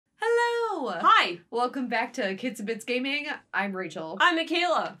Hello! Hi! Welcome back to Kids and Bits Gaming. I'm Rachel. I'm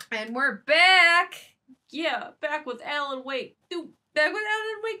Michaela. And we're back! Yeah, back with Alan Wake. Back with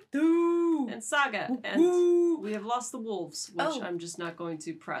Alan Wake 2! And Saga. Woo. And we have lost the wolves, which I'm just not going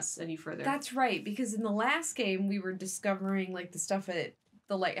to press any further. That's right, because in the last game we were discovering like the stuff at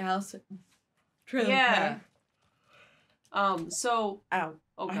the lighthouse. Yeah. So... Ow.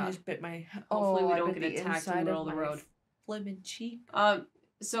 Oh god. I just bit my... Hopefully we I don't bit get attacked in the middle of the road. Flippin' cheek.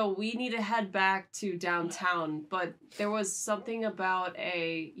 So we need to head back to downtown, but there was something about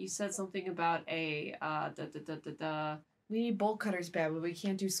you said something about We need bolt cutters bad, but we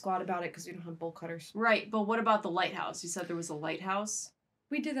can't do squat about it because we don't have bolt cutters. Right, but what about the lighthouse? You said there was a lighthouse?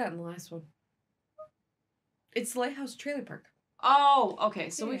 We did that in the last one. It's the lighthouse trailer park. Oh,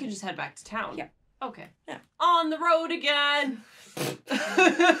 okay, so we Yeah. can just head back to town. Yeah. Okay. Yeah. On the road again!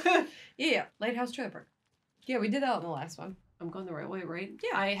 Yeah, lighthouse trailer park. Yeah, we did that in the last one. I'm going the right way, right?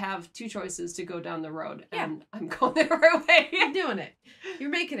 Yeah. I have two choices to go down the road, Yeah. and I'm going the right way. You're doing it. You're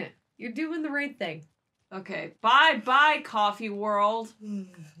making it. You're doing the right thing. Okay, bye-bye, Coffee World.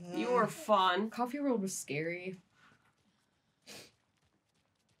 You were fun. Coffee World was scary.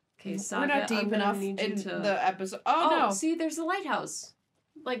 Okay, Saga, we're not deep enough in the episode. Oh, no. See, there's the lighthouse.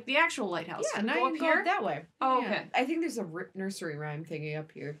 Like, the actual lighthouse. Yeah, Can we now go you up can here? go up that way. Oh, Yeah. okay. I think there's a nursery rhyme thingy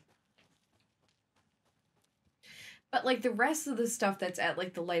up here. But, like, the rest of the stuff that's at,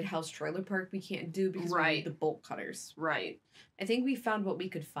 like, the lighthouse trailer park we can't do because we need the bolt cutters. Right. I think we found what we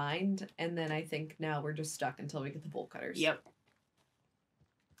could find, and then I think now we're just stuck until we get the bolt cutters. Yep.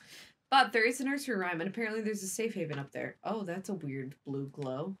 But there is a nursery rhyme, and apparently there's a safe haven up there. Oh, that's a weird blue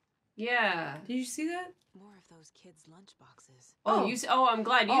glow. Yeah. Did you see that? More of those kids' lunchboxes. I'm glad you saw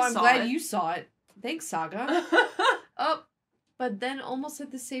it. I'm glad you saw it. Thanks, Saga. Oh, but then almost at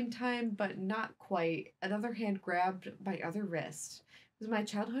the same time, but not quite, another hand grabbed my other wrist. It was my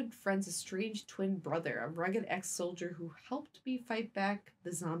childhood friend's estranged twin brother, a rugged ex-soldier who helped me fight back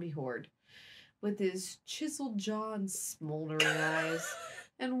the zombie horde. With his chiseled jaw and smoldering eyes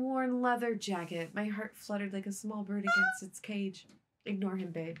and worn leather jacket, my heart fluttered like a small bird against its cage. Ignore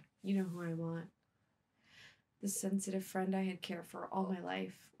him, babe. You know who I want. The sensitive friend I had cared for all my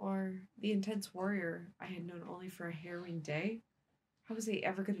life, or the intense warrior I had known only for a harrowing day? How was I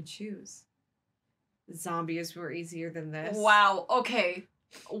ever going to choose? Zombies were easier than this. Wow, okay.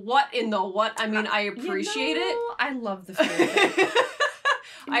 What in the what? I mean, I appreciate it. I love the fanfic.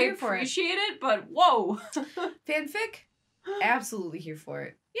 I appreciate it, but whoa. Fanfic? Absolutely here for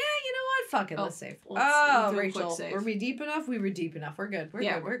it. Yeah, you know what? Fuck it, let's save. Let's do a Rachel, quick save. were we deep enough? We were deep enough. We're good. We're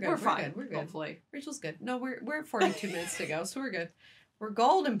good. We're good. We're fine. We're good. Hopefully. Rachel's good. No, we're at 42 minutes to go, so we're good. We're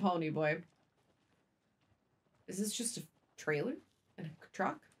golden, pony boy. Is this just a trailer and a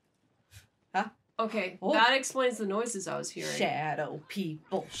truck? Huh? Okay, Oh. that explains the noises I was hearing. Shadow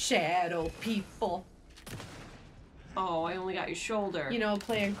people. Shadow people. Oh, I only got your shoulder. You know,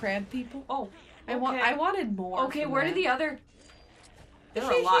 playing crab people. Oh, okay. I wanted more. Okay, from where that. did the other... There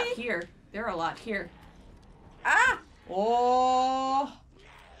are a lot here. There are a lot here. Ah! Oh!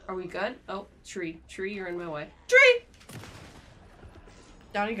 Are we good? Oh, tree. Tree, you're in my way. Tree!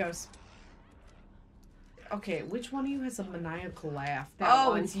 Down he goes. Okay, which one of you has a maniacal laugh? That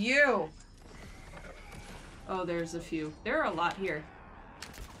one. It's you! Oh, there's a few. There are a lot here.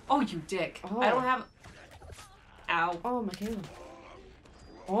 Oh, you dick. Oh. I don't have... Ow. Oh, Michaela.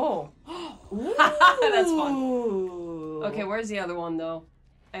 Oh. Ooh. That's fun. Okay, where's the other one, though?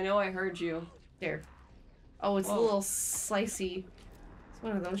 I know I heard you. There. Oh, it's Whoa. a little slicey. It's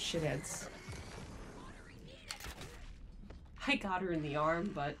one of those shitheads. I got her in the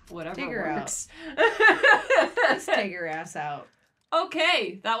arm, but whatever Take her works. Let's take her ass out.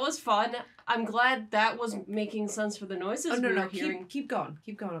 Okay, that was fun. I'm glad that was making sense for the noises Oh, no, we no, were hearing. keep going.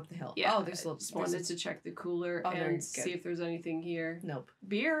 Keep going up the hill. Yeah, Oh, there's a little... just wanted to check the cooler Oh, there, and good. see if there's anything here. Nope.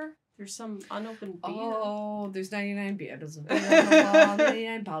 Beer? There's some unopened beer. Oh, there's 99 bottles of beer on the wall,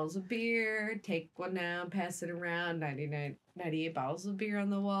 99 bottles of beer. Take one now, pass it around. 98 bottles of beer on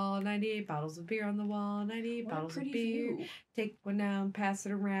the wall, 98 bottles of beer on the wall, 98 What a bottles of pretty beer. view. Take one now and pass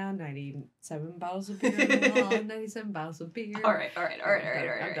it around. 97 bottles of beer on the wall, 97 bottles of beer. All right.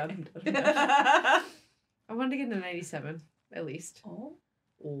 I'm done. I wanted to get to 97, at least. Oh,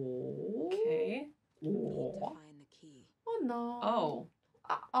 Oh. okay. Need Oh, to find the key. no.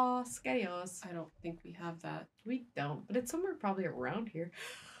 Oh, Scarios. I don't think we have that. We don't, but it's somewhere probably around here.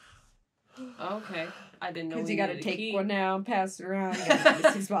 Okay, I didn't know. Because we you gotta needed a take key. one now and pass it around. You gotta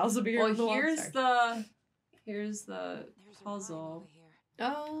get 6 bottles of beer Well, on the wall. here's Sorry. the There's a rhyme puzzle. over here.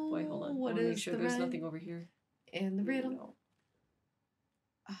 Oh, Wait, hold on. I what want to make is sure the there's rhyme? nothing over here. And the riddle. No.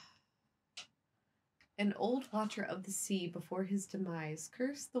 An old watcher of the sea before his demise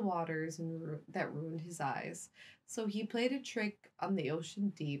cursed the waters that ruined his eyes. So he played a trick on the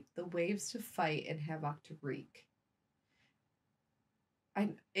ocean deep, the waves to fight and havoc to wreak. I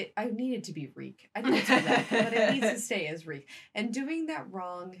need it to be reek. I know it's that, but it needs to stay as reek. And doing that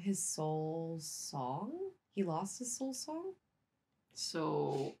wrong, his soul song. He lost his soul song.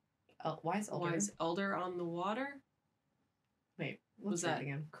 So, Wise elder. wise elder on the water. Wait, Was read it that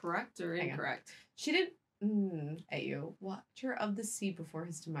again? correct or Hang on. incorrect? She didn't. At you, watcher of the sea before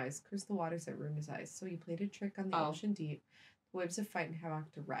his demise, cursed the waters that ruined his eyes. So he played a trick on the ocean deep, the waves of fight and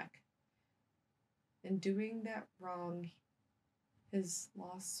havoc to wreck. And doing that wrong, his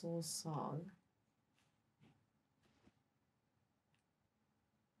lost soul song.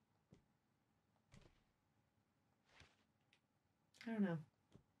 I don't know.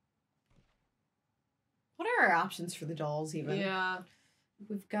 What are our options for the dolls, even? Yeah.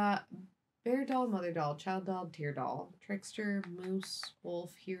 We've got bear doll, mother doll, child doll, deer doll, trickster, moose,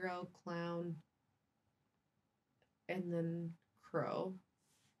 wolf, hero, clown, and then crow.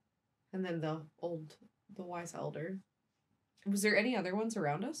 And then the wise elder. Was there any other ones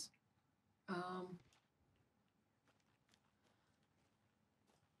around us?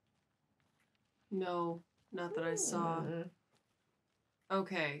 No, not that I saw.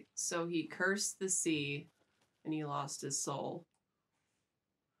 Okay, so he cursed the sea and he lost his soul.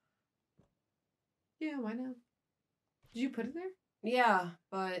 Yeah, why not? Did you put it there? Yeah,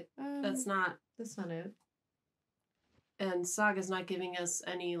 but that's not it. And Saga's not giving us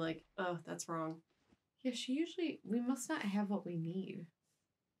any, like, oh, that's wrong. Yeah, we must not have what we need.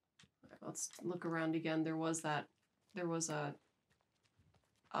 Let's look around again. There was a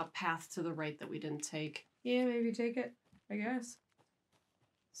path to the right that we didn't take. Yeah, maybe take it, I guess.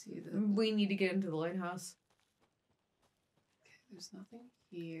 We need to get into the lighthouse. Okay, there's nothing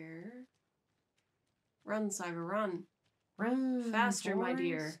here. Run, Saga, run. Run. Faster, my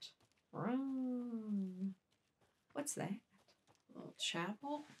dear. Run. What's that? A little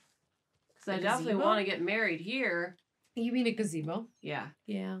chapel? Because I definitely want to get married here. You mean a gazebo? Yeah.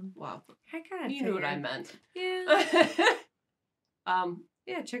 Yeah. Wow. I kind of You knew what I meant. Yeah.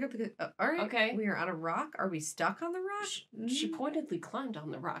 Yeah, check out the... all right. Okay. We are on a rock. Are we stuck on the rock? She pointedly climbed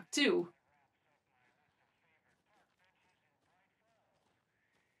on the rock, too.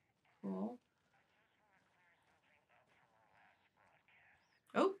 Cool.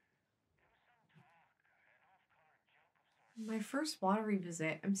 Oh. My first watery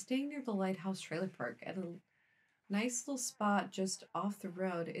visit. I'm staying near the Lighthouse Trailer Park at a nice little spot just off the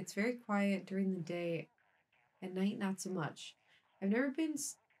road. It's very quiet during the day. At night, not so much. I've never been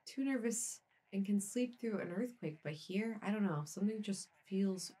too nervous and can sleep through an earthquake, but here, I don't know, something just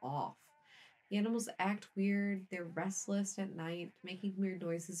feels off. The animals act weird, they're restless at night, making weird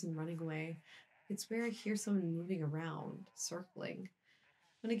noises and running away. It's where I hear someone moving around, circling.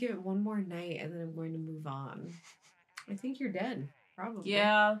 I'm going to give it one more night and then I'm going to move on. I think you're dead, probably.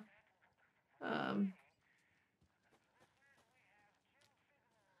 Yeah.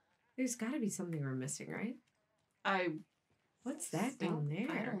 There's got to be something we're missing, right? What's that down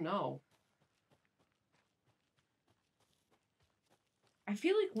there? I don't know. I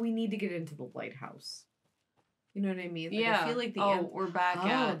feel like we need to get into the lighthouse. You know what I mean? Like, Yeah. I feel like we're back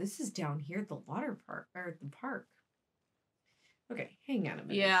at... this is down here at the water park, or the park. Okay, hang on a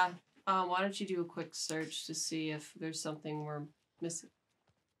minute. Yeah. Why don't you do a quick search to see if there's something we're missing?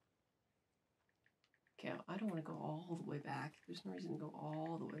 Okay, I don't want to go all the way back. There's no reason to go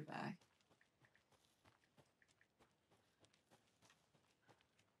all the way back.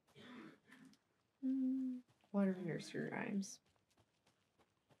 Water nursery rhymes.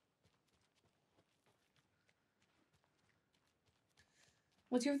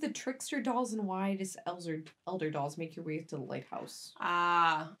 Once you have the trickster dolls and wildest elder dolls, make your way to the lighthouse.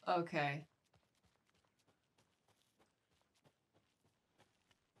 Ah, okay.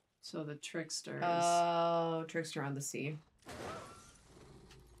 So the tricksters. Oh, trickster on the sea.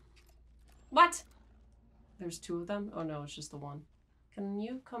 What? There's two of them? Oh no, it's just the one. Can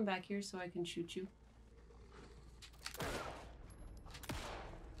you come back here so I can shoot you?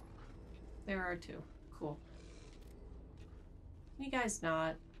 There are two. Cool. You guys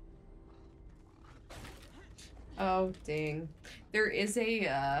not. Oh, dang. There is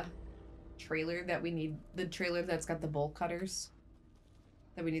a trailer that we need. The trailer that's got the bolt cutters.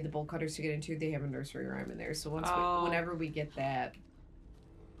 That we need the bolt cutters to get into. They have a nursery rhyme in there. So whenever we get that.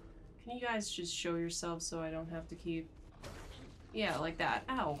 Can you guys just show yourselves so I don't have to keep... Yeah, like that.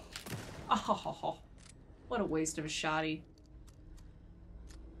 Ow. Oh, what a waste of a shotty.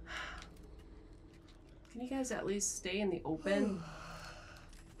 Can you guys at least stay in the open?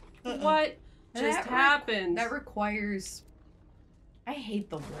 What? just happened. That requires... I hate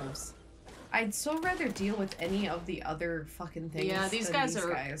the wolves. I'd so rather deal with any of the other fucking things. Yeah, these than guys these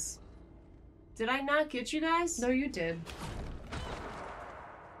are... guys. Did I not get you guys? No, you did.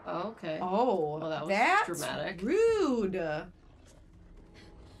 Oh, okay. Oh, well, that was that's dramatic. Rude.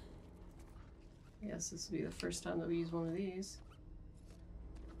 Yes, this will be the first time that we use one of these.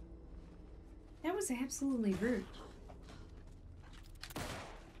 That was absolutely rude.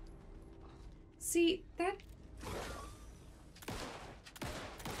 See, that...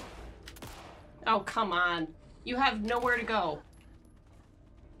 Oh, come on. You have nowhere to go.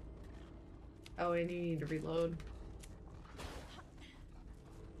 Oh, and you need to reload.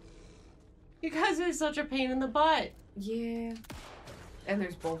 You guys are such a pain in the butt. Yeah. And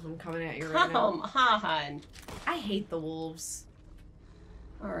there's both of them coming at you right now. Come on. I hate the wolves.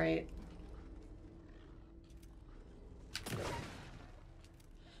 Alright.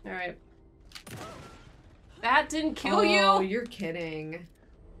 Alright. That didn't kill you? Oh, you're kidding.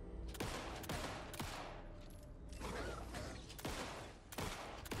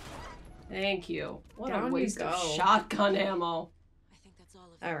 Thank you. What Down a you waste of go. shotgun ammo. I think that's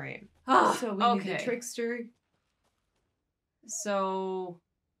all of it. All right. Ah, So we need the trickster. So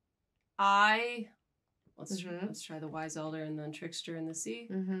let's try the wise elder and then trickster in the sea.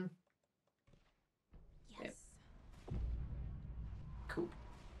 Mm-hmm. Yes. Cool.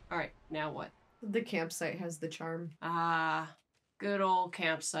 All right, now what? The campsite has the charm. Ah, good old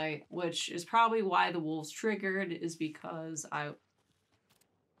campsite, which is probably why the wolves triggered, is because I'm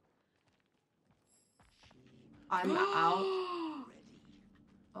out.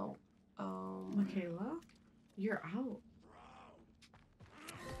 Oh, Michaela, you're out.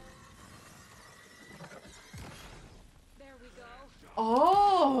 There we go.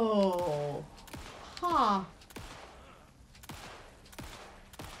 Oh, huh.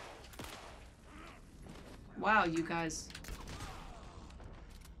 wow, you guys.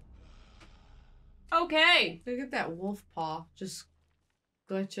 Okay. Look at that wolf paw just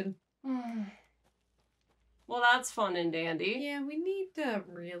glitching. Well, that's fun and dandy. Yeah, we need to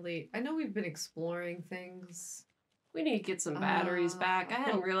really... I know we've been exploring things. We need to get some batteries back. I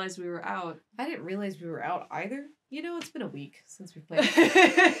hadn't realized we were out. I didn't realize we were out either. You know, it's been a week since we played.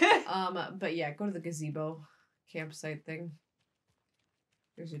 But yeah, go to the gazebo campsite thing.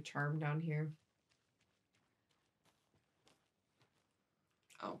 There's a charm down here.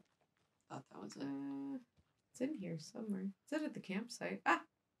 Oh, thought that was it. It's in here somewhere. Is it at the campsite? Ah,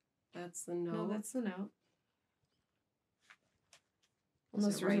 That's the note. no, that's the note. Is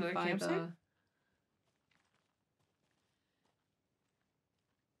Unless it there's right another by campsite.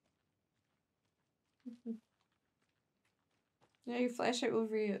 Now your flashlight will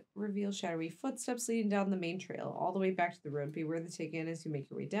reveal shadowy footsteps leading down the main trail, all the way back to the road. Beware the take-in as you make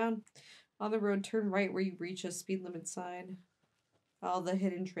your way down. On the road, turn right where you reach a speed limit sign. Follow the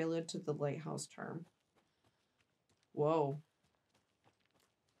hidden trail into the lighthouse charm. Whoa.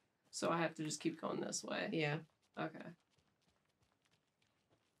 So I have to just keep going this way. Yeah. Okay.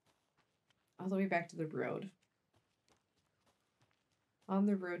 All the way back to the road. On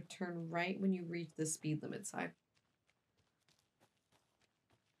the road, turn right when you reach the speed limit sign.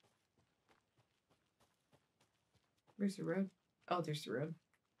 Where's the road? Oh, there's the road.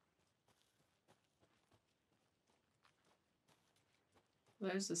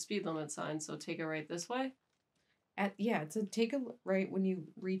 There's the speed limit sign, so take it right this way. Yeah, it's a take a right when you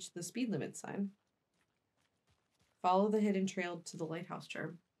reach the speed limit sign. Follow the hidden trail to the lighthouse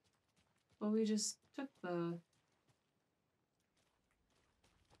charm. Well, we just took the...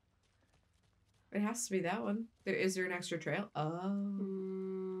 It has to be that one. Is there an extra trail?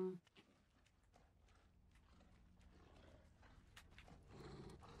 Oh.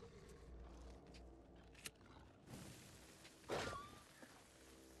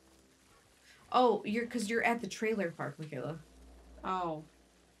 Oh, because you're at the trailer park, Michaela. Oh.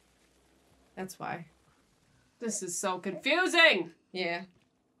 That's why. This is so confusing! Yeah.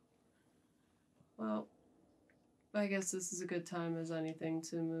 Well, I guess this is a good time as anything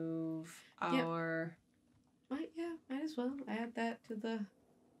to move Yep. our... Yeah, might as well add that to the...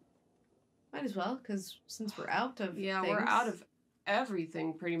 Might as well, because since we're out of Yeah, things... we're out of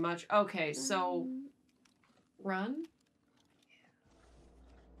everything, pretty much. Okay, so... Run.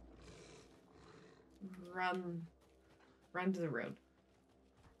 Run to the road.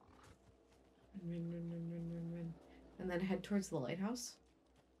 Run. And then head towards the lighthouse.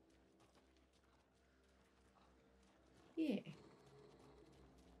 Yeah.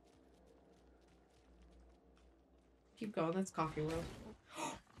 Keep going, that's Coffee World.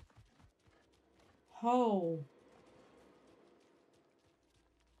 Oh.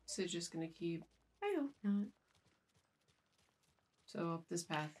 So just gonna keep. I hope not. So up this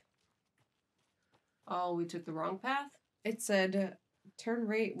path. Oh, we took the wrong path? It said turn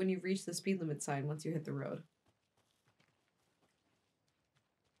right when you reach the speed limit sign once you hit the road.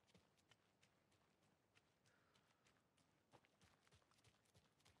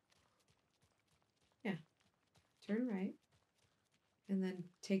 Yeah. Turn right. And then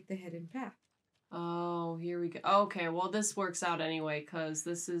take the hidden path. Oh, here we go. Okay, well this works out anyway, because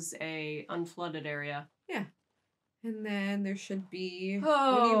this is a unflooded area. Yeah. And then there should be,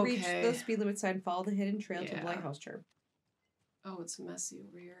 Oh, when you reach okay. the speed limit sign, follow the hidden trail to the Yeah. lighthouse charm. Oh, it's messy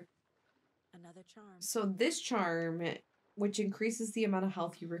over here. Another charm. So this charm, which increases the amount of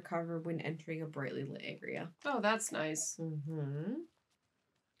health you recover when entering a brightly lit area. Oh, that's nice. Mm-hmm.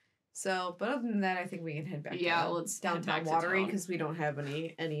 So, but other than that, I think we can head back Yeah, to let's head downtown back to Watery town. because we don't have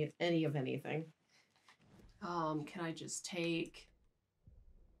any of anything. Can I just take...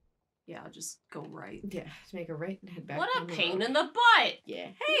 Yeah, I'll just go right. Yeah, to make a right and head back. What a down the pain road. in the butt! Yeah.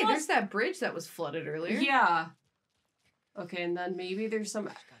 Hey, there's that bridge that was flooded earlier. Yeah. Okay, and then maybe there's some...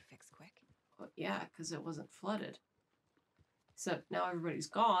 Gotta fix quick. Oh, yeah, because it wasn't flooded. Except now everybody's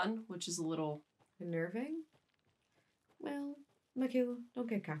gone, which is a little... Unnerving? Well, Michaela, don't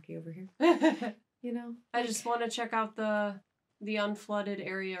get cocky over here. You know? I just want to check out the unflooded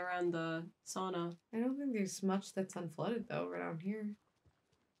area around the sauna. I don't think there's much that's unflooded, though, around here.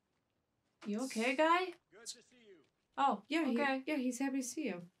 You okay, guy? Good to see you. Oh, Yeah, okay. he's happy to see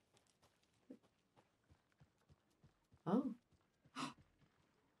you. Oh.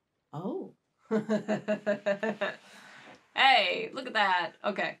 Oh. Hey, look at that.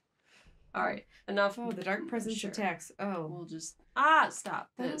 Okay. All right. Enough. Oh, the dark presence Sure. attacks. Oh. We'll just... Stop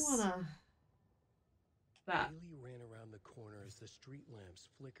I don't this. wanna... That. Bailey ran around the corner as the street lamps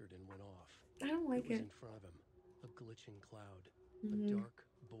flickered and went off. I don't like was it. in front of him, a glitching cloud, Mhm. a dark,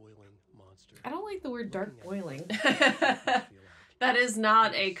 boiling monster. I don't like the word dark boiling. That is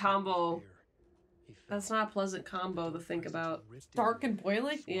not a combo. That's not a pleasant combo to think about. Dark and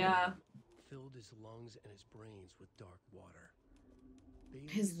boiling? Yeah. Filled his lungs and his brains with dark water. Bailey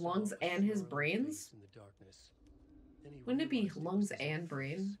His saw lungs a and his snarling brains? face in the darkness. Then he Wouldn't it be realized lungs was his and own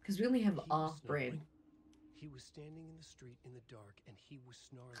brain? face. Because we only have He a was brain. snarling. He was standing in the street in the dark and he was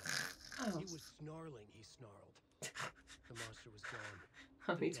snarling. Oh. He was snarling, he snarled. The monster was gone.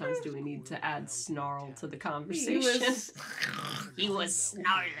 How many times do we need to add snarl to the He conversation? was... He was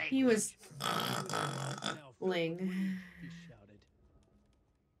snarling. He was... Now, Ling. he shouted.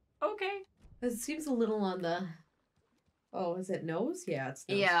 Okay. It seems a little on the... Oh, is it nose? Yeah, it's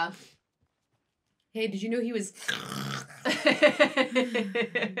nose. Yeah. Hey, did you know he was...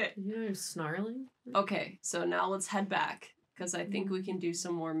 Did you know he was snarling? Okay, so now let's head back. Because I think we can do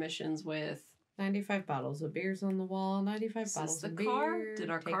some more missions with... 95 bottles of beers on the wall. 95 Is bottles this of the beer. car? Did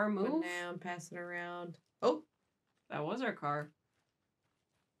our Take car one move? down, pass it around. Oh, That was our car.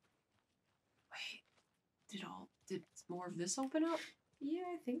 Wait. Did more of this open up? yeah,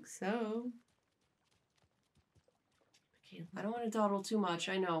 I think so. Okay, I don't want to dawdle too much,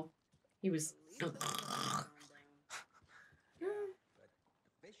 I know. he was... But the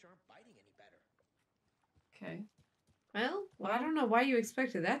fish aren't biting any better. Okay. Well, I don't know why you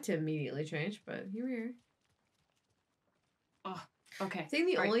expected that to immediately change, but here we are. Oh, okay. I think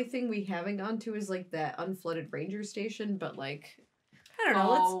the Right. only thing we haven't gone to is like that unflooded ranger station, but like I don't know.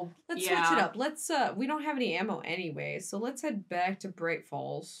 Oh, Let's yeah. switch it up. Let's we don't have any ammo anyway, so let's head back to Bright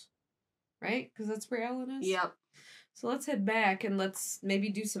Falls, right? Because that's where Alan is. Yep. So let's head back and let's maybe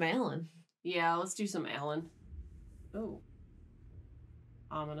do some Alan. Yeah, let's do some Alan. Oh.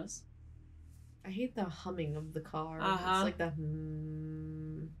 Ominous. I hate the humming of the car. Uh-huh. It's like the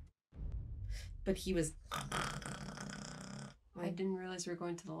But he was. I didn't realize we were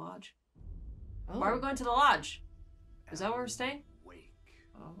going to the lodge. Oh. Why are we going to the lodge? Is that where we're staying? Wake.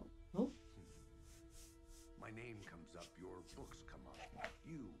 Oh. Oh. My name comes up, your books come up,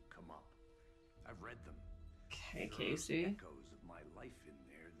 you come up. I've read them. Okay, There are Casey. echoes of my life in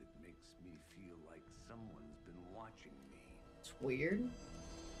there that makes me feel like someone's been watching me. It's weird.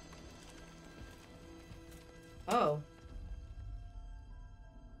 Oh.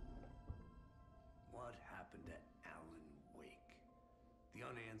 What happened to Alan Wake? The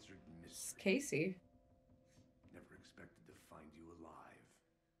unanswered It's mystery. Casey. Never expected to find you alive.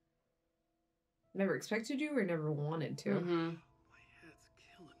 Never expected you or never wanted to. Mm-hmm. My head's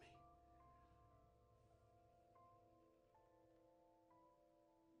killing me.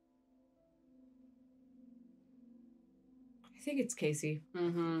 I think it's Casey.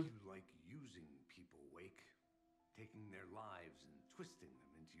 Mm-hmm. You like using people, Wake. Taking their lives and twisting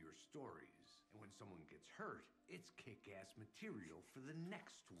them into your stories. And when someone gets hurt, It's kick-ass material for the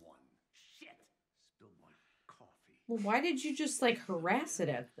next one. Shit! Spilled my coffee. Well, why did you just, like, harass it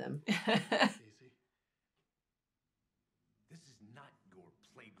at them? Casey. This is not your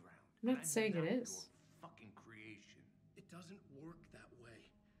playground. I'm not and saying it not is. Your fucking creation. It doesn't work that way.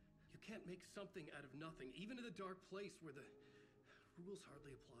 You can't make something out of nothing, even in a dark place where the rules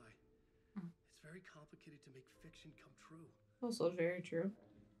hardly apply. It's very complicated to make fiction come true. Also very true.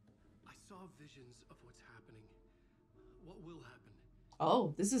 I saw visions of what's happening. What will happen?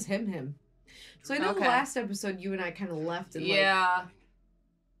 Oh, this is him. So I know the Okay. last episode you and I kind of left and Yeah.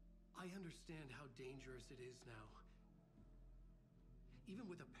 I understand how dangerous it is now. Even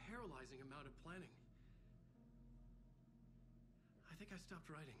with a paralyzing amount of planning. I think I stopped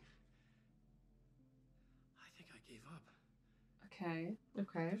writing. I think I gave up. Okay.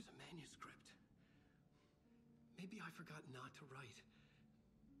 Okay. There's a manuscript. Maybe I forgot not to write.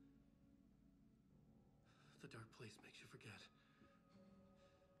 The dark place makes you forget.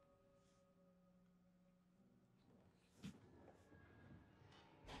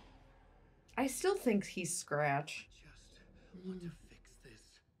 I still think he's Scratch. Just want to fix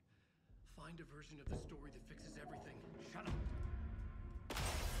this. Find a version of the story that fixes everything. Shut up.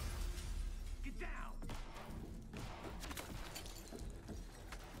 Get down.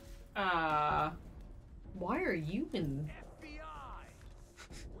 Why are you in? FBI.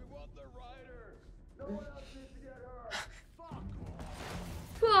 We want the writer. No one else needs to get hurt.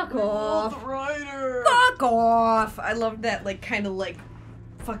 Fuck off. Fuck off! Writer. Fuck off! I loved that, like, kind of like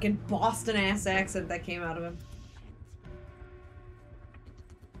fucking Boston ass accent that came out of him.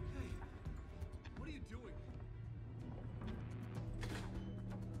 Hey, what are you doing?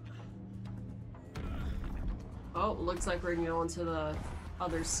 Oh, looks like we're going to the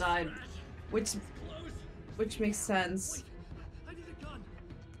other side. Which Close. makes sense. I need a gun.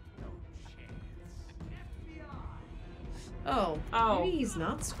 Oh. Oh. Maybe he's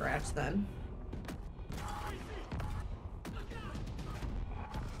not Scratch then.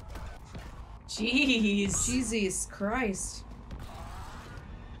 Jeez. Jesus Christ.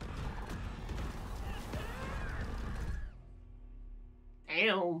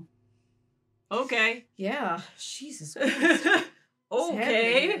 Damn. Okay. Yeah. Jesus Christ. What's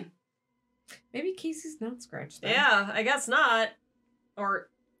Okay. happening? Maybe Casey's not Scratch then. Yeah, I guess not. Or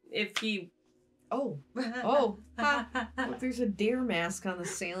if he. Oh. Oh. Ha. Look, there's a deer mask on the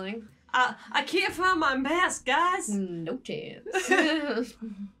ceiling. I can't find my mask, guys. No chance.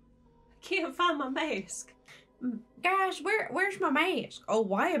 Can't find my mask. Guys, where's my mask? Oh,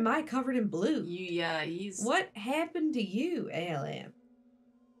 why am I covered in blue? Yeah, he's. What happened to you, Alan?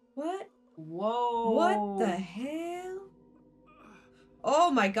 What? Whoa. What the hell?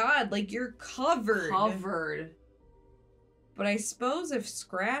 Oh my god, like you're covered. Covered. But I suppose if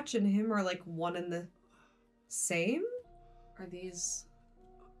Scratch and him are like one and the same? Are these.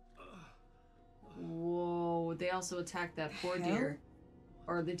 Whoa. They also attacked that poor Hell? deer.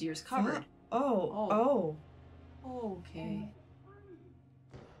 Or the deer's covered. Oh. Okay.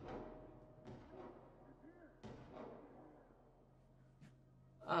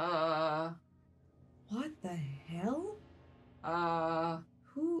 What the hell?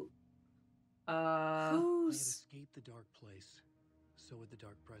 Who? Uh, I had Who's? escaped the dark place. So had the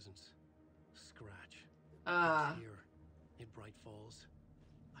dark presence. Scratch. Here, in Bright Falls,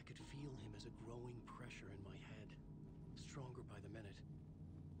 I could feel him as a growing pressure in my head. Stronger by the minute.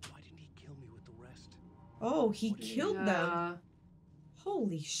 Why didn't he kill me with the rest? Oh, he killed them. Yeah.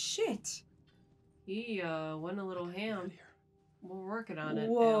 Holy shit. He went a little I gotta get out ham. of here. We're working on it,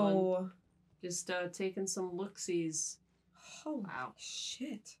 Alan. Whoa. Just taking some look-sees. Holy Wow.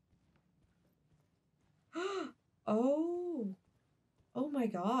 shit. Oh. Oh my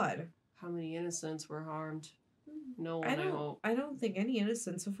god. How many innocents were harmed? No one, I hope. I don't think any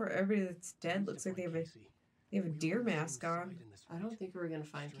innocent. So far, everybody that's dead Needs looks to like they find have a Casey. they have a We were deer on the same mask on. side in this I don't fight. think we're gonna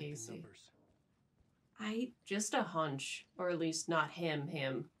find Strength in Casey. numbers. Just a hunch. Or at least not him.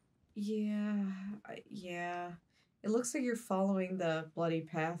 Yeah. It looks like you're following the bloody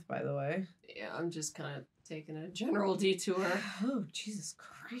path, by the way. Yeah, I'm just kind of taking a general detour. Oh, Jesus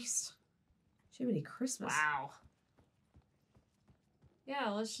Christ. Jiminy Christmas. Wow. Yeah,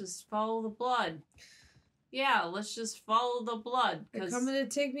 let's just follow the blood. Yeah, let's just follow the blood. They're 'Cause coming to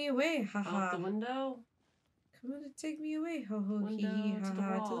take me away. Haha. out the window. Coming to take me away. Ho ho hee Window hee to the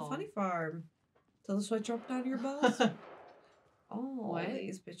ha ha. To the wall. funny farm. Till the sweat dropped down your balls. Oh, What?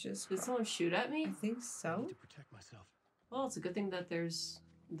 these bitches. Did someone shoot at I me? think I so. need to protect myself. Well, it's a good thing that there's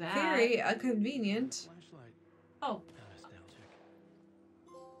that. Very convenient. Flashlight. Oh. How nostalgic.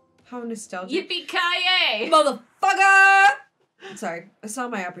 How nostalgic. Yippee-ki-yay! Motherfucker! Sorry, I saw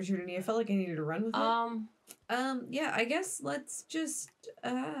my opportunity. I felt like I needed to run with it. Yeah, I guess let's just,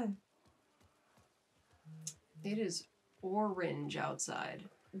 It is orange outside.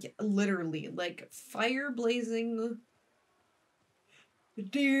 yeah, literally, like, fire blazing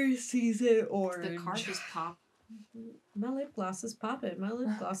deer season orange. The car just popped. My lip gloss is popping. My lip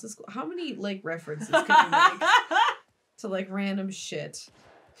gloss is... How many, like, references can you make to, like, random shit?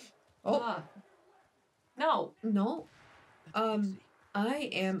 Oh. No. No. That's Casey. I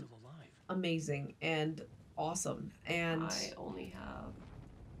He's am still alive. amazing and awesome. And I only have...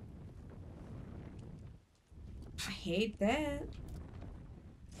 I hate that.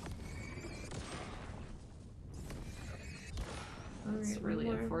 It's really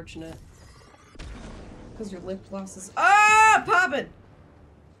unfortunate. Because your lip gloss is... Ah! Poppin'!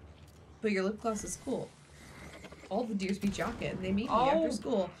 But your lip gloss is cool. All the deers be jocking. They meet me after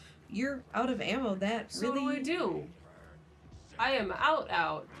school. You're out of ammo. That So really... what do I do? I am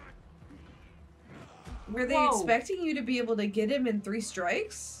out. Were they expecting you to be able to get him in 3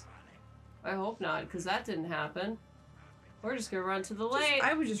 strikes? I hope not, because that didn't happen. We're just gonna run to the light.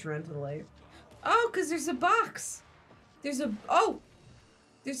 I would just run to the light. Oh, because there's a box. There's a... Oh!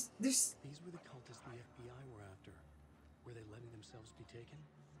 There's... These were the cultists the FBI were after. Were they letting themselves be taken?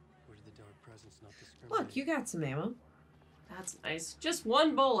 Or did the dark presence not discriminate? Look, you got some ammo. That's nice. Just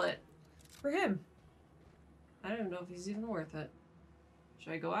 1 bullet. For him. I don't even know if he's even worth it.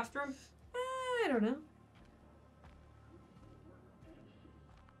 Should I go after him? I don't know.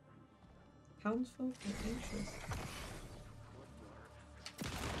 Townsfolk are anxious.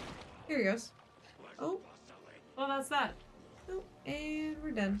 Here he goes. Oh. Well, that's that. Oh, and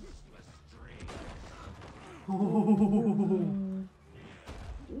we're done.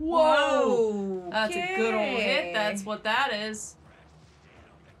 Whoa! That's a good old hit. That's what that is.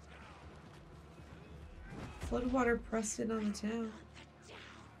 Floodwater pressed in on the town.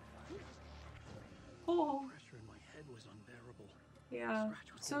 Oh. Pressure in my head was unbearable. Yeah.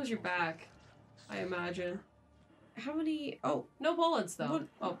 So is your back, I imagine. How many? Oh. No bullets, though. One.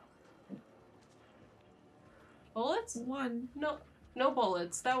 Oh. Bullets? 1. No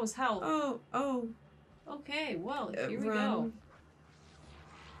bullets. That was health. Oh. Okay, well, here we Run. go.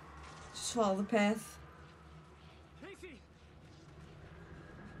 Just follow the path. Casey!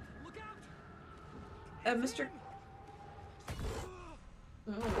 Look out! Mr.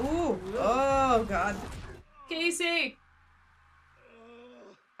 Ooh. Oh, God. Casey!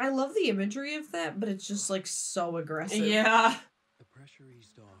 I love the imagery of that, but it's just, like, so aggressive. Yeah. The pressure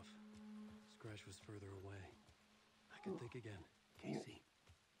eased off. Scratch was further away. I can think again. Casey.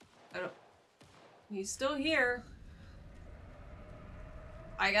 He's still here.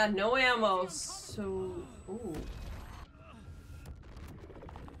 I got no ammo, so... Ooh.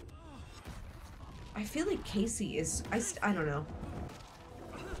 I feel like Casey is... I don't know.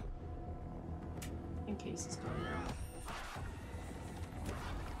 I think Casey's coming out.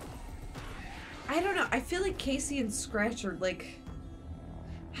 I don't know. I feel like Casey and Scratch are, like...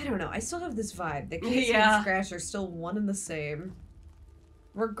 I don't know. I still have this vibe that Casey and Scratch are still one and the same.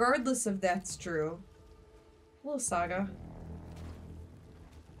 Regardless if that's true. Hello, Saga.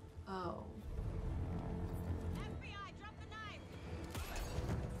 Oh. FBI, drop the knife.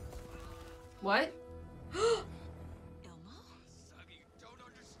 What? Elmo? Saga, you don't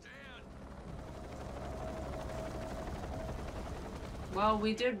understand. Well,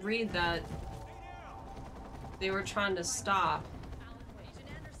 we did read that they were trying to stop. Agent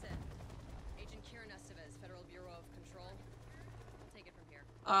Anderson. Agent Kieran Estevez, Federal Bureau of Control. Take it from here.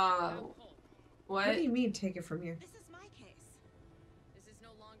 What? What do you mean, take it from here? This is my case. This is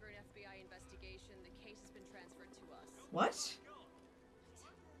no longer an FBI investigation. The case has been transferred to us. What?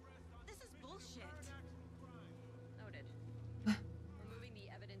 This is bullshit. Noted. We're moving the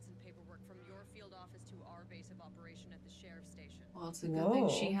evidence and paperwork from your field office to our base of operation at the sheriff's station. Well, it's a good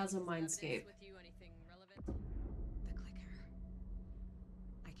thing Whoa. she has a Evidence mindscape. with you, anything relevant? The clicker.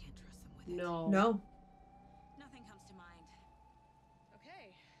 I can't trust them with it. No. No. Nothing comes to mind.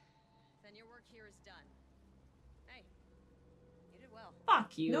 Okay. Then your work here is done. Hey. You did well.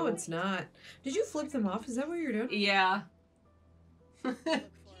 Fuck you. No, it's not. Did you flip them off? Is that what you're doing? Yeah. Look for him.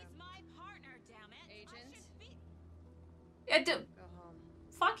 He's my partner, damn it. Agent. It do. Go home.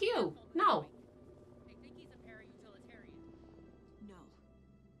 Fuck you. No. They think he's a para-utilitarian. No.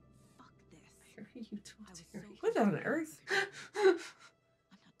 Fuck this. What on earth? I'm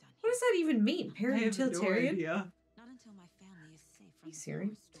not done What does that even mean? Para-utilitarian? idea. Not until my family is safe from Hey, this Siri.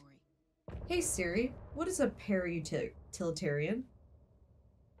 horror story. Hey Siri, what is a para-utilitarian?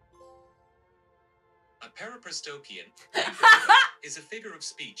 A paraprostopian is a figure of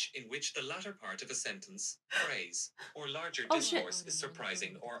speech in which the latter part of a sentence, phrase, or larger Oh, shit. discourse is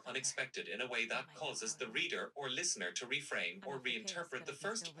surprising or unexpected in a way that causes the reader or listener to reframe or reinterpret the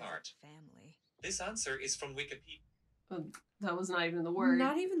first part. Family. This answer is from Wikipedia. Oh, that was not even the word.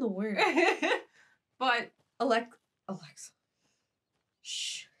 Not even the word. But Alexa.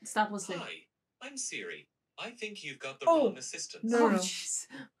 shh, stop listening. Hi, I'm Siri. I think you've got the Oh, wrong assistant. no. Oh, jeez.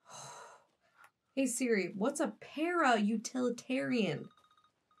 Hey Siri, what's a para-utilitarian?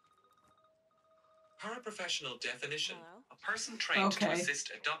 Paraprofessional definition. Hello? A person trained to Okay. assist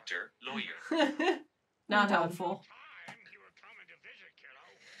a doctor, lawyer. Not done. helpful. Time you were coming to visit,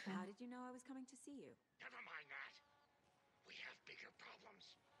 kiddo. How did you know I was coming to see you? Never mind that. We have bigger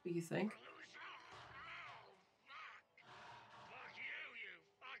problems. What do you think? Lose. Oh, fuck. Fuck you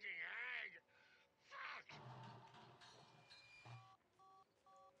fucking hag. Fuck.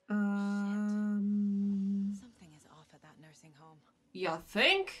 Something is off at that nursing home. You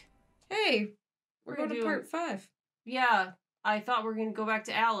think? Hey, we're We're going to doing- part 5. Yeah, I thought we were gonna go back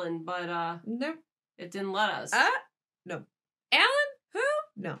to Alan, but No. it didn't let us. No. Alan? Who?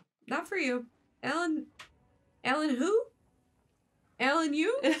 No, not for you. Alan who? Alan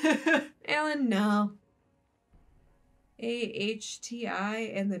you? Alan, no.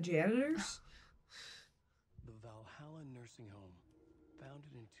 AHTI and the janitors? The Valhalla Nursing Home,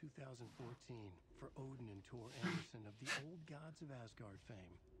 founded in 2014 for Odin and Tor Anderson of the old gods of Asgard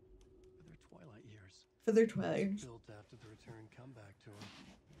fame, for their twilight years. For their twilight. Built after the return comeback tour,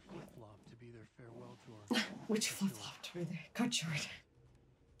 flip-flop to be their farewell tour. Which flip-flopped were they? Cut short.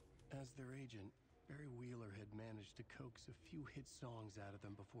 As their agent, Barry Wheeler had managed to coax a few hit songs out of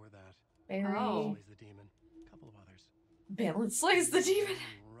them before that. Barry. Oh. Slays the Demon, a couple of others. Balance slays the demon.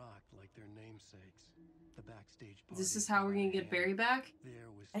 They rocked like their namesakes. The backstage This is parties how we're gonna were get in Barry hand. back? The air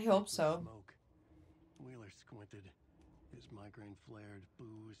was I thick hope with so. Smoke. Wheeler squinted. His migraine flared,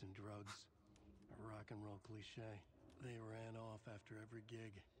 booze and drugs. A rock and roll cliche. They ran off after every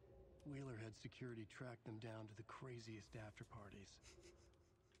gig. Wheeler had security track them down to the craziest after parties.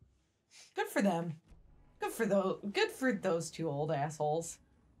 Good for them. Good for those two old assholes.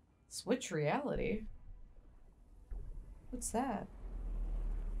 Switch reality. What's that?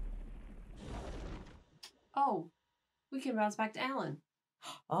 Oh, we can bounce back to Alan.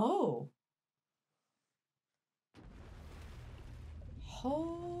 Oh.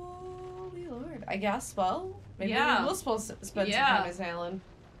 Holy Lord. I guess, well, maybe Yeah. we will supposed to spend some Yeah. time as Alan.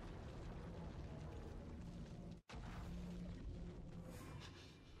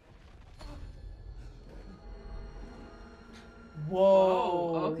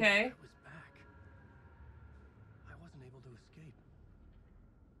 Whoa. Oh, okay. I was back. I wasn't able to escape.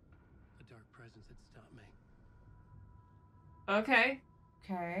 A dark presence had stopped me. Okay.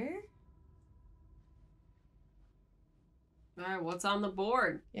 Okay. Alright, what's on the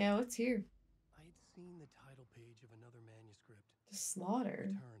board? Yeah, what's here? I had seen the title page of another manuscript. The slaughter.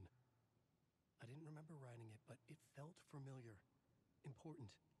 Return. I didn't remember writing it, but it felt familiar. Important.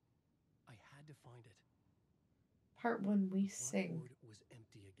 I had to find it. Part 1 we The sing. blackboard was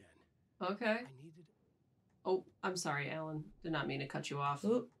empty again. Okay. I needed Oh, I'm sorry, Alan. Did not mean to cut you off.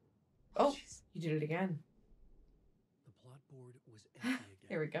 Oop. Oh, jeez. you did it again. the plot board was empty again.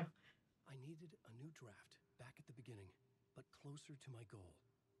 There we go. I needed a new draft back at the beginning, but closer to my goal.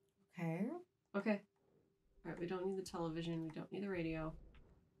 Okay. Okay. Alright, we don't need the television. We don't need the radio.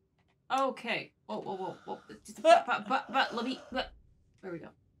 Okay. Whoa. But let me. There we go.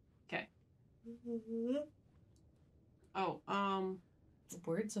 Okay. Oh,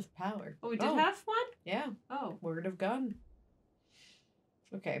 Words of power. oh, we did have one? Yeah. Oh. Word of gun.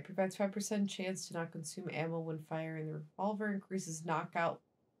 Okay. Provides 5% chance to not consume ammo when firing the revolver. Increases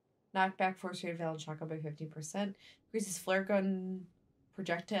knockback force rate of valid shotgun by 15%. Increases flare gun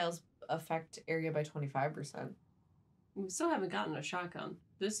projectiles affect area by 25%. We still haven't gotten a shotgun.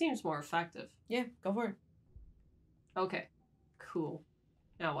 This seems more effective. Yeah, go for it. Okay. Cool.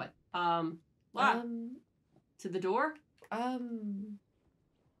 Now what? Lock. To the door? Is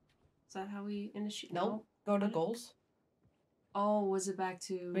that how we initiate? Nope. Go to goals. Oh, was it back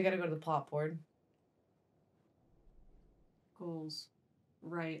to We gotta go to the plot board. goals?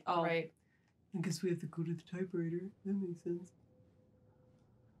 Right. Oh. Right. I guess we have to go to the typewriter. That makes sense.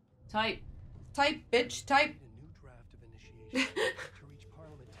 Type. Type, bitch, type. I needed a new draft of initiation to reach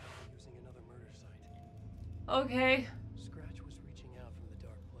Parliament Tower using another murder site. Okay. Scratch was reaching out from the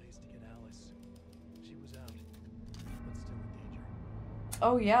dark place to get Alice. She was out, but still in danger.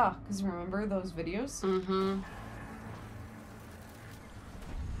 Oh yeah, because remember those videos? Mm-hmm.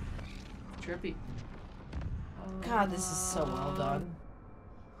 Trippy. God, this is so well done.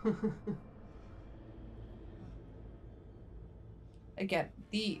 again,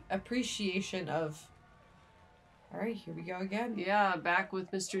 the appreciation of... Alright, here we go again. Yeah, back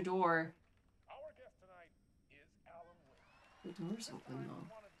with Mr. Door. The door's open, though.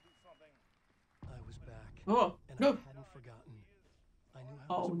 I was back. Oh, And no. I hadn't forgotten. I knew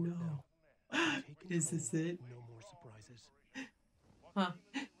how Oh, this would no. now. I'd take Is this control, it? No more surprises. Huh.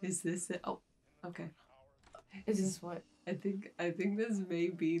 Is this it? Oh, okay. Is this what? I think this may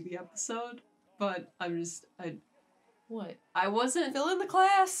be the episode, but What? I wasn't Fill in the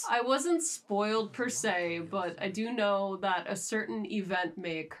class! I wasn't spoiled per se, but I do know that a certain event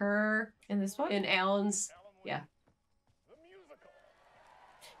may occur In this one? in Alan's. Yeah.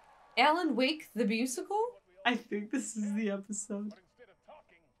 Alan Wake the musical? I think this is the episode.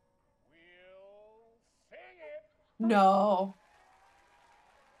 No.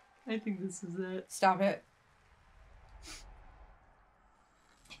 I think this is it. Stop it.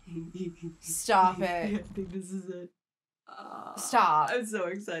 Stop I it. think this is it. Stop. I'm so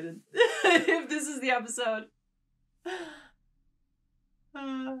excited. If this is the episode.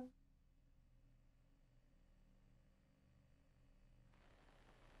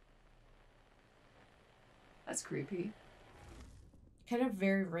 That's creepy. Kind of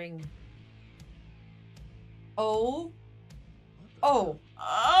very Ring. Oh. Oh.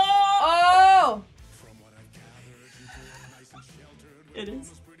 Oh! From what I gathered, you grew up nice and sheltered. It is.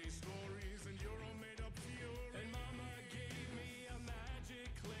 Pretty stories and you're all made up feel. And mama gave me a magic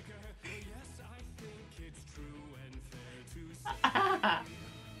clicker. Yes, I think it's true and fair to say.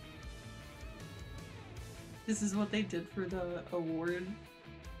 This is what they did for the award.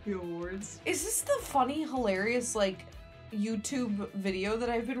 The awards. Is this the funny, hilarious, like, YouTube video that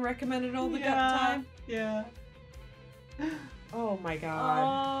I've been recommended all the time? Yeah. Oh my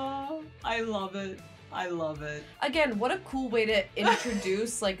god. Oh, I love it. I love it. Again, what a cool way to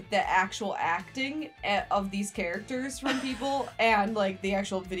introduce, like, the actual acting of these characters from people and, like, the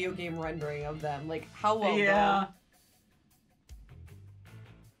actual video game rendering of them. Like, how well done.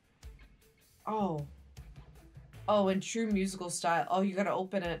 Oh. Oh, in true musical style. Oh, you gotta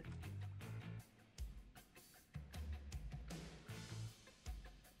open it.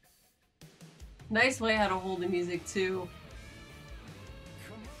 Nice way how to hold the music too.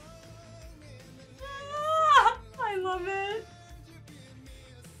 Ah, I love it.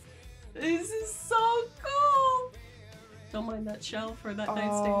 This is so cool. Don't mind that shelf or that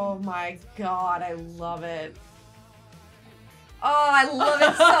nightstand. Oh my god, I love it. Oh, I love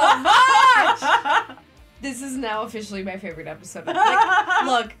it so much! This is now officially my favorite episode. Like,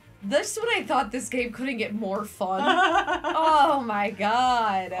 look, this when I thought this game couldn't get more fun. Oh my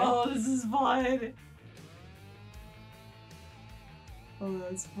god. Oh, this is fun. Oh,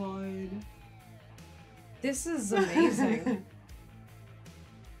 that's fun. This is amazing.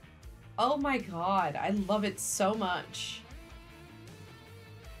 Oh my god, I love it so much.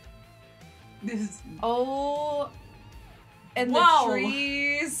 This. Oh, and Wow. the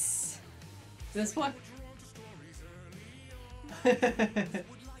trees. This one.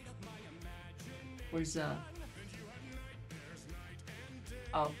 Where's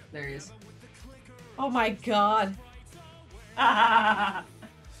Oh, there he is. Oh my god.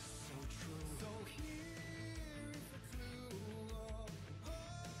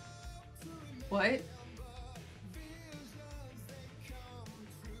 What?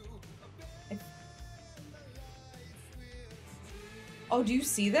 Oh, do you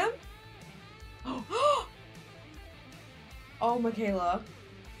see them? Oh, Michaela.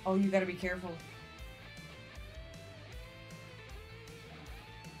 Oh, you gotta be careful.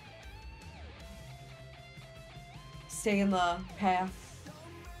 Stay in the path.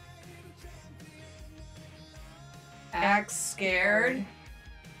 Act scared.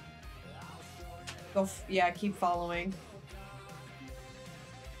 Go, yeah, keep following.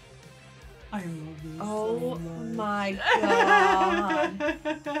 I love this. Oh so much. my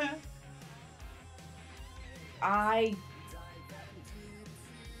god.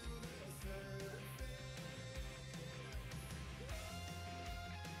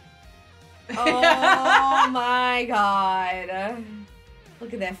 Oh my god.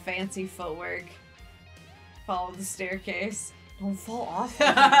 Look at that fancy footwork. Follow the staircase. Don't fall off.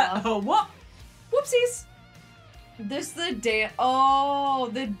 What? Whoopsies. This the dance. Oh,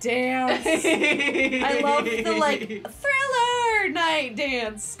 the dance. I love the like thriller night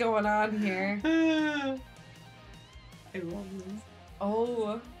dance going on here. I love this.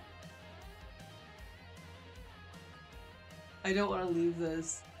 Oh. I don't want to leave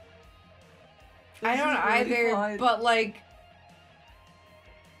this. I don't This is really either, fun. but like,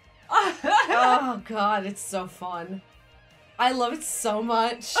 oh god, it's so fun. I love it so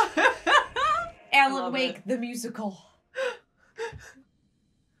much. Alan love Wake, it. the musical.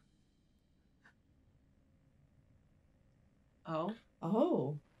 Oh.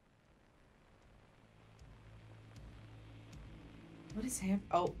 Oh. What is happening?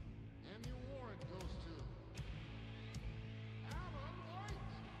 Oh.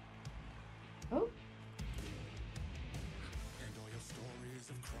 Oh. And all your stories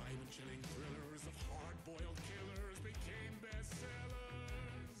of crime and chilling thrillers of hard-boiled killers became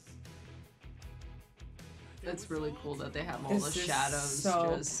bestsellers. It's really cool that they have all This the is shadows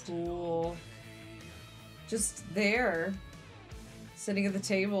so just cool. Just there. Sitting at the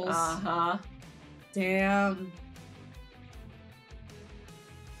tables. Uh-huh. Damn.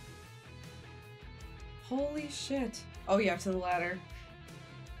 Holy shit. Oh yeah, to the ladder.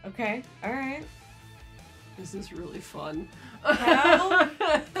 Okay, alright. This is really fun. How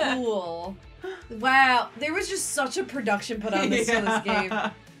cool. Wow, there was just such a production put on this for this game.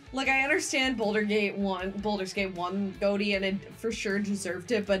 Like, I understand Baldur's Gate 1 GOTY, and it for sure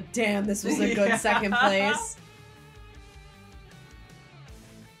deserved it, but damn, this was a good second place.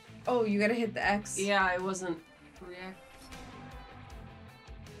 Oh, you gotta hit the X. Yeah, I wasn't react.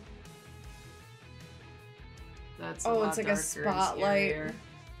 That's Oh, lot it's like a darker and spotlight. scarier.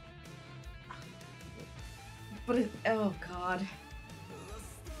 But it, oh god.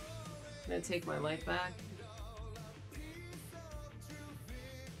 Can I take my life back?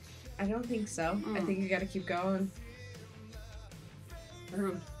 I don't think so. I think you gotta keep going.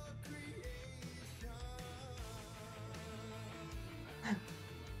 Rude.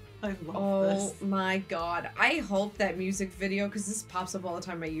 I love this. Oh my god. I hope that music video, because this pops up all the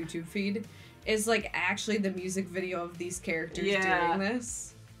time on my YouTube feed, is like actually the music video of these characters doing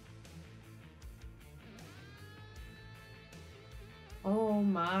this. Oh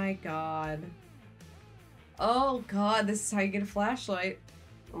my god. Oh god, this is how you get a flashlight.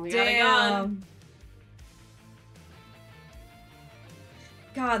 We got a gun.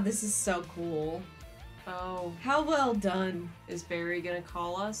 God, this is so cool. Oh. How well done. Is Barry gonna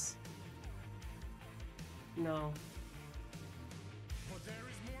call us? No.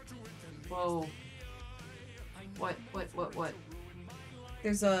 Whoa. What?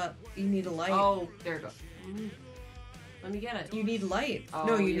 There's a... You need a light. Oh, there it goes. Let me get it. You need light. Oh,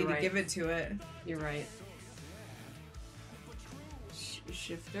 no, you you're need right. to give it to it. You're right.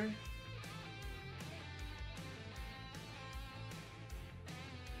 Shifter?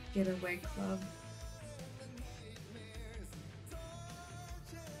 Getaway club.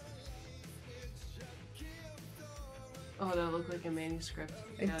 Oh, that looked like a manuscript.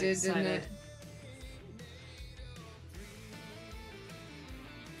 It Got did, didn't excited. it?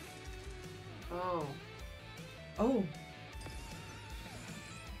 Oh. Oh.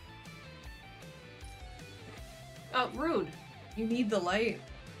 Oh, rude. You need the light.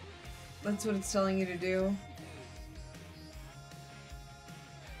 That's what it's telling you to do.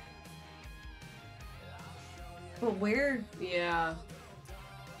 But where? Yeah.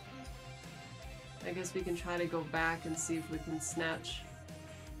 I guess we can try to go back and see if we can snatch.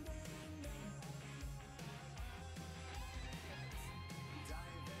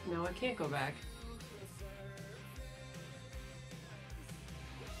 No, I can't go back.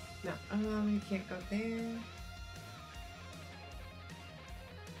 No. You can't go there.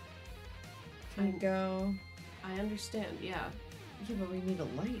 Can go. I understand, yeah. Yeah, but we need a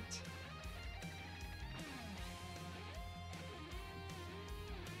light.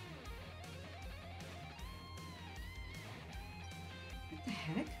 What the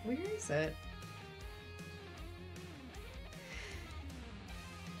heck? Where is it?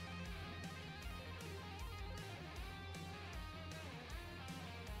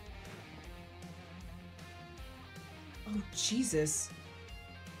 Oh, Jesus.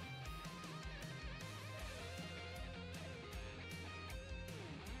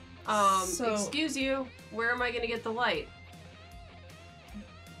 Excuse you, where am I gonna get the light? I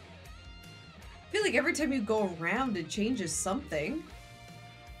feel like every time you go around, it changes something.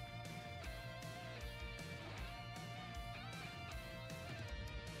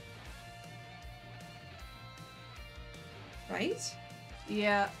 Right?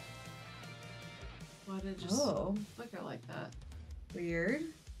 Yeah. Why did it just Oh. flicker like that? Weird.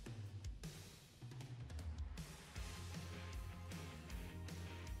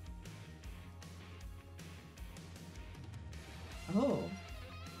 Oh.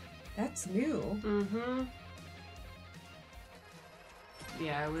 That's new. Mm-hmm.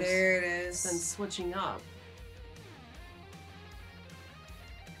 Yeah, I was There it is. then switching up.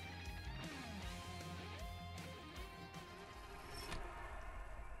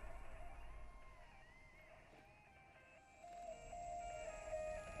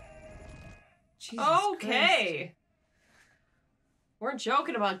 Jesus Okay. Christ. We're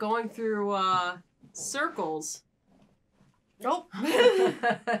joking about going through circles. Nope.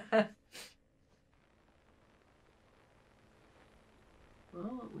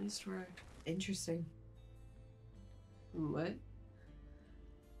 Well, at least we're... Interesting. What?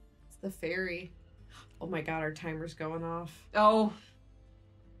 It's the fairy. Oh my god, our timer's going off. Oh.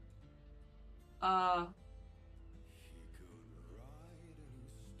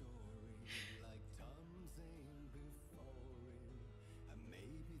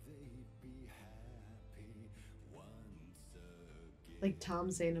 Like Tom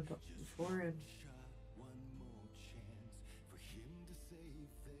Zane before him.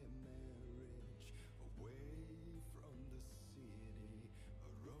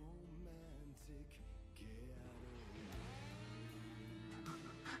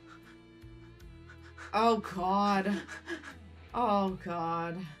 Oh god. Oh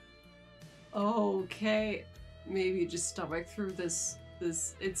god. Okay. Maybe just stomach through this.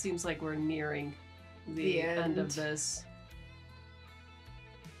 It seems like we're nearing the end of this.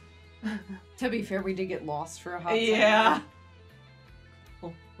 To be fair, we did get lost for a hot second. Yeah.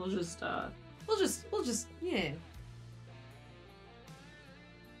 We'll just yeah.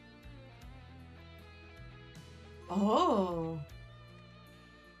 Oh.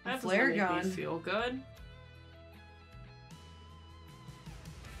 That Flare doesn't make gun. me feel good.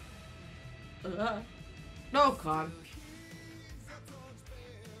 Oh god.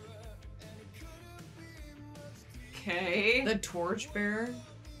 Okay. The torchbearer.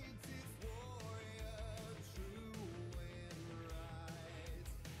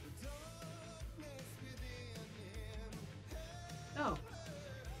 Oh.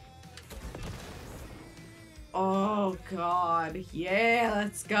 Oh god. Yeah,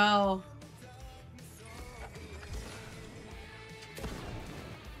 let's go.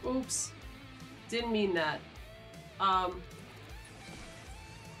 Oops. Didn't mean that. Well,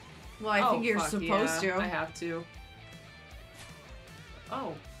 I think you're fuck supposed yeah, to. I have to.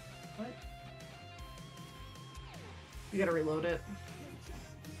 Oh. What? You gotta reload it.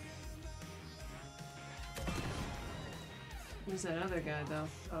 Who's that other guy, though?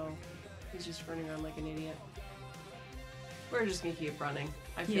 Oh. He's just running around like an idiot. We're just gonna keep running.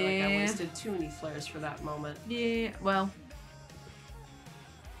 I feel like I Yeah. wasted too many flares for that moment. Yeah, well,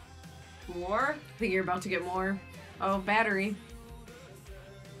 More? I think you're about to get more. Oh, battery.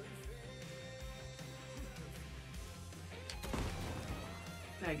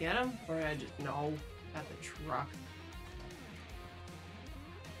 Did I get him? Or did I just... No. At the truck.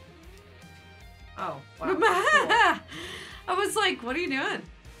 Oh, wow. Cool. I was like, what are you doing?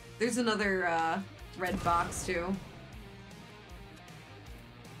 There's another red box too.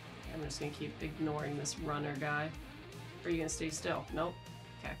 I'm just gonna keep ignoring this runner guy. Are you gonna stay still? Nope.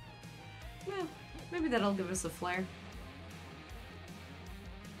 Okay. Well, maybe that'll give us a flare.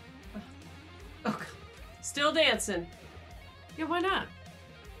 Oh, God. Still dancing. Yeah, why not?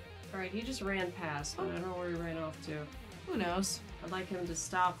 Alright, he just ran past, but I don't know where he ran off to. Who knows? I'd like him to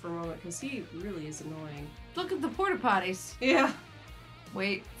stop for a moment, because he really is annoying. Look at the porta potties. Yeah.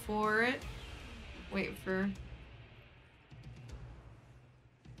 Wait for it. Wait for...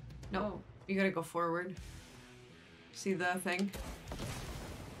 No, Oh. you gotta go forward. See the thing?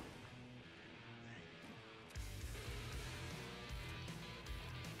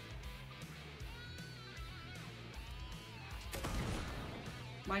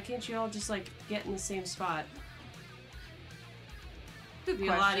 Why can't you all just, like, get in the same spot? Good It'd be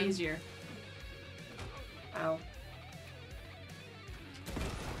a lot question. easier. Ow.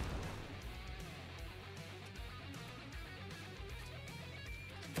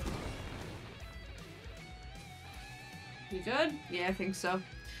 You good? Yeah, I think so.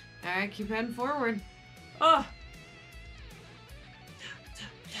 Alright, keep heading forward. Oh!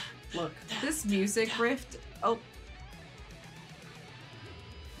 Look, this music rift... Oh,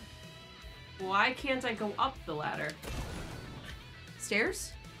 Why can't I go up the ladder?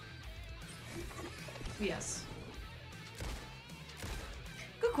 stairs? Yes.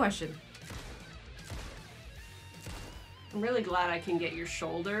 Good question. I'm really glad I can get your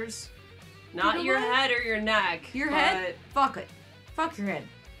shoulders. Not know your what? head or your neck. Your but... head? Fuck it. Fuck your head.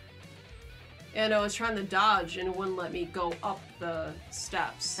 And I was trying to dodge and it wouldn't let me go up the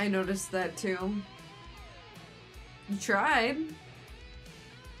steps. I noticed that too. You tried. Okay,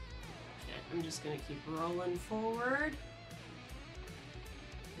 I'm just gonna keep rolling forward.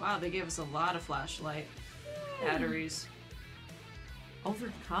 Wow, they gave us a lot of flashlight batteries.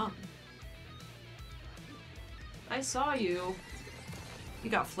 Overcome. I saw you. You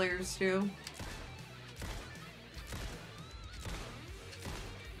got flares too.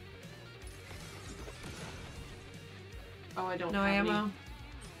 Oh, I don't No have ammo.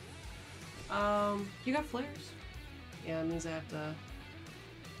 any. You got flares. Yeah, it means I have to...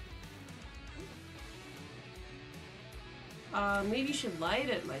 maybe you should light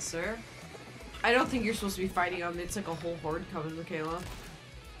it, my sir. I don't think you're supposed to be fighting on. It's like a whole horde coming, Michaela.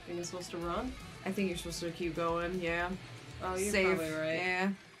 Think it's supposed to run? I think you're supposed to keep going, yeah. Oh, you're Save. probably right. Yeah.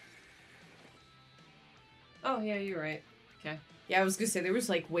 Oh, yeah, you're right. Okay. Yeah, I was gonna say, there was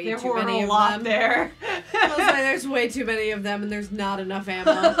like way There too were many a of lot them. there. I was like, there's way too many of them and there's not enough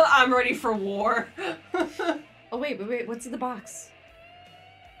ammo. I'm ready for war. Oh, wait, what's in the box?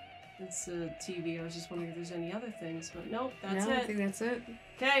 It's a TV. I was just wondering if there's any other things, but nope, that's no, it. I think that's it.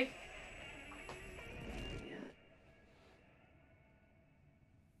 Okay.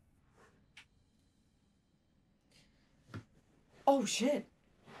 Oh, shit.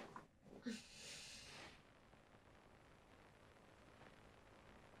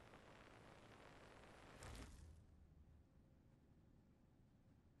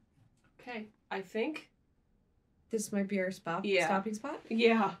 Okay, I think. This might be our Yeah. stopping spot?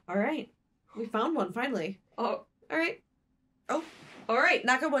 Yeah. All right. We found one, finally. Oh, All right. Oh, all right.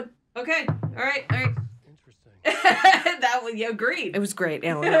 Knock on wood. okay. All right. Interesting. That one, you agreed. It was great. I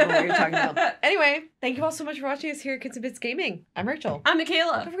don't know what you're talking about. Anyway, thank you all so much for watching us here at Kids and Bits Gaming. I'm Rachel. I'm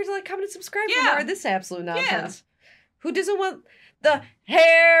Michaela. Don't forget to like, comment, and subscribe for Yeah. more of this absolute nonsense. Who doesn't want the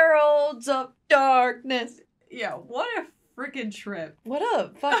Heralds of Darkness? Yeah, what a freaking trip. What a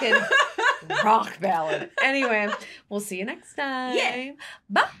fucking rock ballad. Anyway, we'll see you next time. Yeah.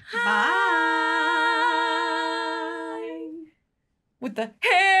 Bye. With the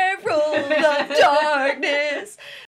Herald of Darkness.